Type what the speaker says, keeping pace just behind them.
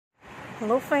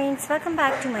Hello friends, welcome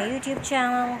back to my YouTube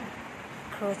channel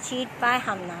Crochet by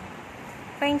Hamna.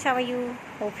 Friends, how are you?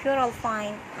 Hope you're all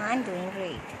fine and doing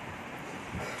great.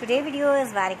 Today's video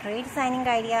is very great designing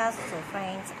ideas. So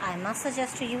friends, I must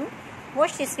suggest to you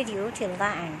watch this video till the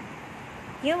end.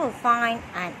 You will find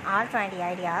an all 20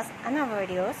 ideas in our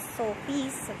videos. So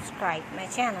please subscribe my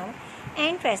channel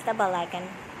and press the bell icon.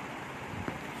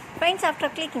 Friends, after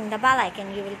clicking the bell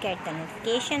icon, you will get the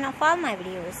notification of all my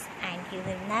videos and you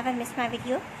will never miss my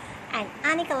video and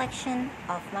any collection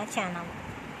of my channel.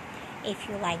 If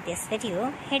you like this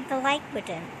video, hit the like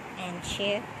button and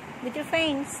share with your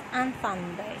friends and family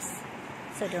members.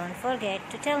 So don't forget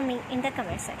to tell me in the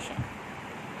comment section.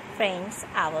 Friends,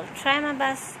 I will try my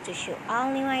best to show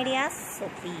all new ideas. So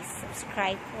please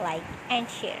subscribe, like and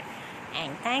share.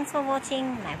 And thanks for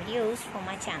watching my videos from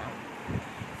my channel.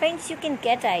 Friends, you can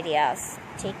get ideas.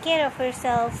 Take care of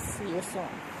yourselves. See you soon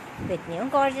with new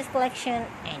gorgeous collection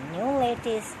and new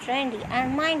latest trendy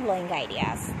and mind-blowing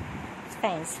ideas.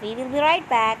 Friends, we will be right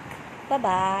back.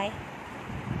 Bye-bye.